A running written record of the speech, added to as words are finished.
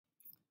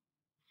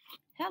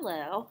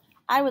Hello.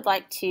 I would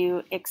like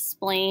to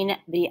explain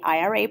the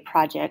IRA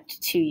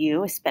project to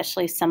you,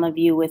 especially some of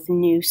you with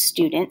new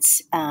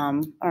students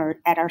or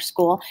at our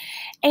school,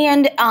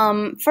 and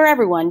for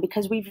everyone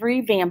because we've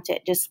revamped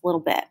it just a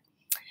little bit.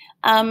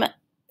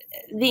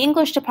 The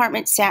English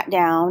department sat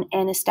down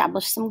and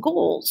established some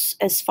goals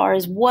as far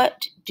as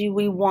what do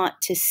we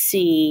want to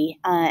see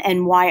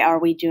and why are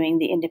we doing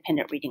the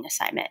independent reading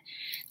assignment.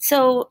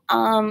 So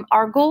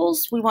our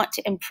goals, we want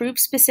to improve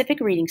specific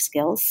reading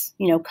skills,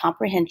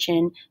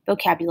 comprehension,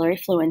 vocabulary,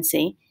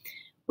 fluency.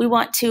 We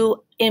want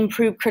to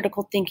improve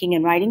critical thinking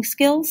and writing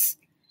skills.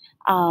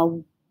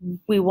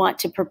 We want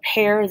to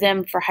prepare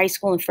them for high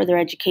school and further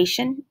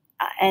education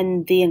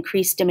and the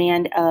increased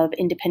demand of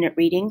independent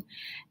reading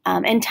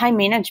and time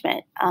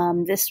management.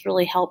 This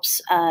really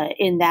helps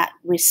in that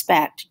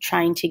respect,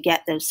 trying to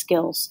get those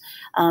skills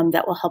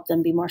that will help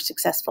them be more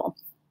successful.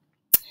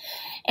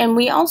 And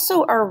we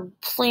also are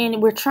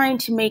we're trying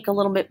to make a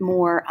little bit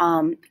more,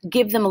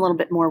 give them a little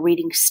bit more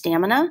reading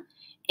stamina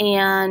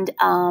and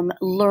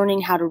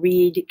learning how to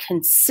read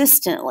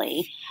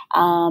consistently,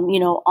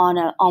 on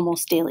an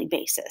almost daily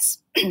basis.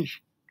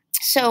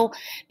 So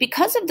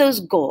because of those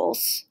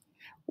goals,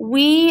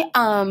 we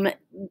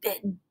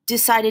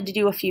decided to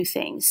do a few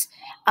things.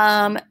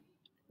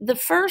 The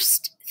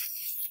first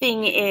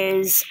thing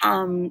is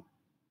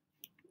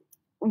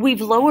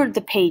we've lowered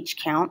the page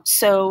count.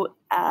 So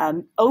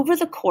over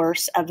the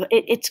course of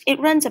it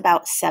runs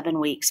about 7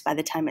 weeks by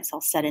the time it's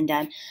all said and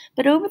done.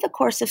 But over the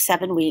course of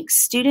 7 weeks,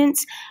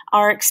 students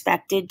are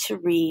expected to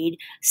read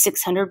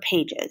 600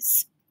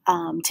 pages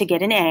to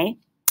get an A,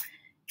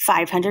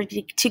 500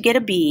 to get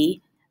a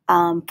B,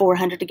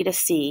 400 to get a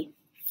C,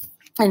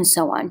 and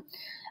so on.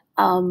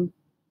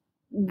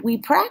 We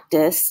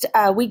practiced,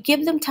 we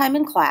give them time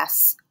in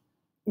class,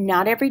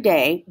 not every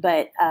day,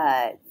 but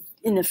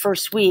in the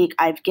first week,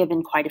 I've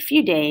given quite a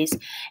few days,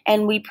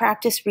 and we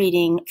practice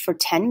reading for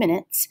 10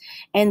 minutes,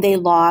 and they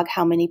log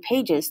how many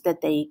pages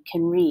that they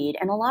can read.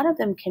 And a lot of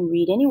them can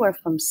read anywhere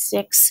from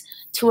 6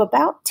 to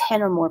about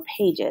 10 or more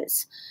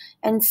pages.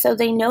 And so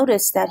they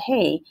notice that,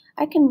 hey,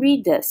 I can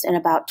read this in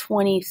about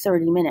 20,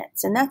 30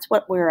 minutes. And that's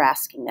what we're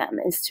asking them,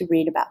 is to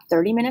read about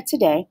 30 minutes a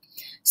day.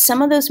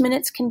 Some of those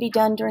minutes can be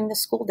done during the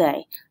school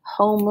day,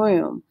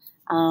 homeroom.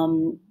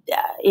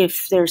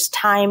 If there's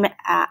time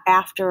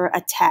after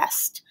a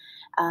test,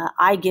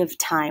 I give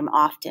time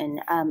often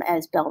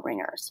as bell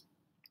ringers.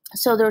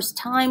 So there's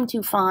time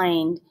to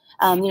find,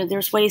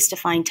 there's ways to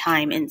find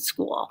time in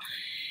school.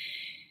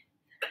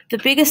 The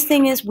biggest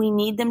thing is we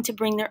need them to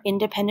bring their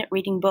independent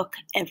reading book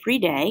every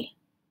day,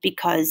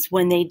 because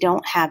when they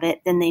don't have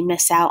it, then they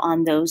miss out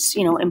on those,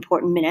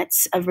 important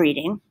minutes of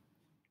reading.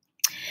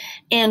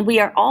 And we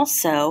are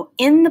also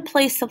in the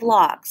place of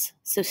logs.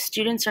 So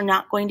students are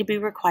not going to be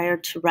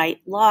required to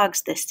write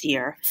logs this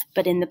year,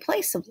 but in the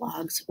place of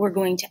logs, we're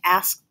going to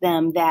ask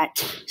them that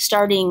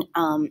starting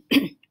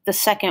the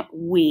second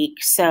week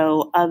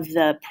of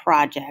the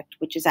project,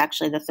 which is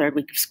actually the third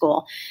week of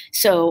school.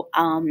 So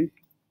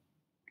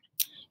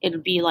it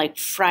would be like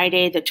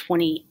Friday the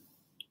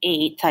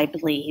 28th, I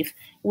believe,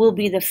 will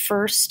be the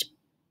first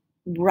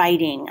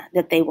writing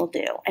that they will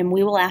do. And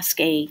we will ask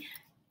a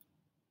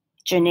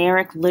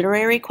generic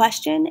literary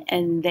question,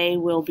 and they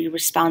will be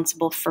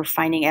responsible for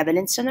finding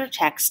evidence in their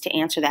text to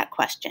answer that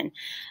question.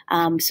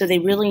 So they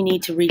really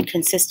need to read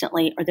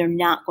consistently, or they're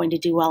not going to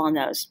do well on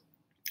those.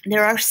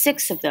 There are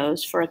 6 of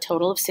those for a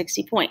total of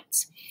 60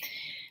 points.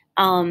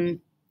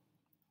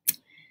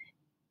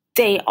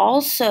 They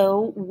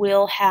also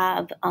will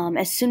have,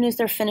 as soon as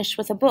they're finished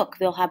with a book,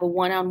 they'll have a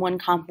one-on-one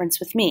conference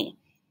with me.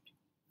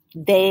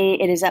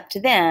 It is up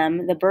to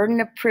them. The burden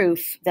of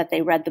proof that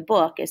they read the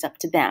book is up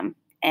to them.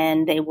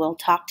 And they will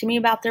talk to me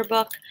about their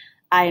book.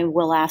 I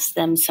will ask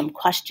them some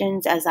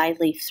questions as I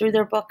leaf through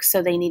their book,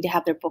 so they need to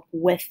have their book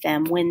with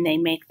them when they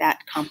make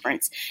that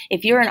conference.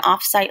 If you're an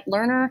off-site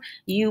learner,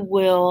 you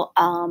will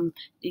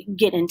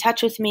get in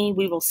touch with me.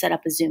 We will set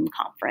up a Zoom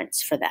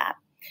conference for that.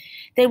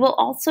 They will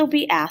also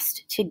be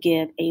asked to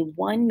give a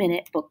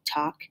 1-minute book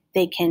talk.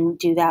 They can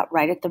do that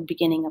right at the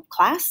beginning of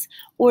class,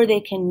 or they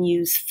can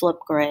use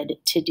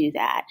Flipgrid to do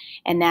that.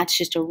 And that's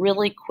just a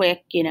really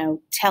quick,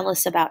 tell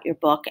us about your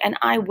book. And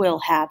I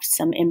will have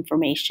some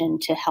information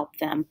to help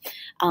them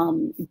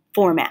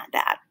format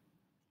that.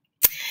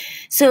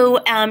 So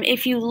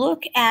if you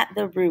look at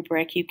the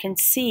rubric, you can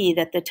see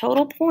that the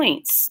total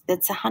points,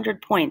 that's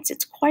 100 points.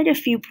 It's quite a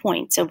few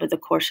points over the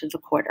course of the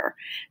quarter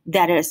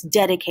that is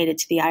dedicated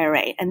to the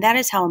IRA. And that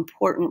is how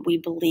important we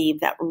believe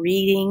that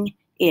reading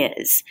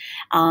is.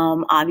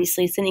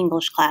 Obviously, it's an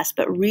English class,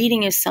 but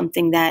reading is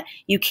something that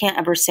you can't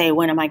ever say,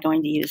 when am I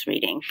going to use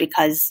reading?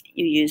 Because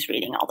you use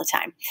reading all the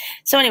time.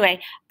 So anyway,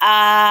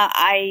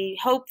 I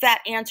hope that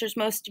answers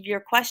most of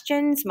your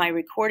questions. My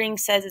recording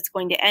says it's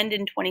going to end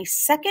in 20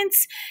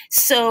 seconds.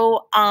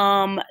 So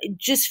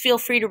just feel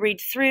free to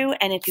read through.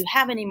 And if you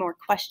have any more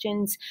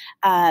questions,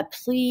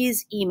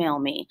 please email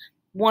me.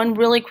 One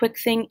really quick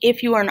thing,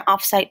 if you are an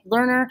offsite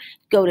learner,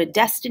 go to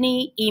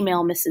Destiny,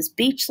 email Mrs.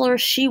 Beechler.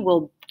 She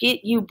will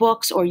get you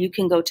books, or you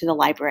can go to the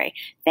library.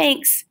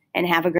 Thanks, and have a great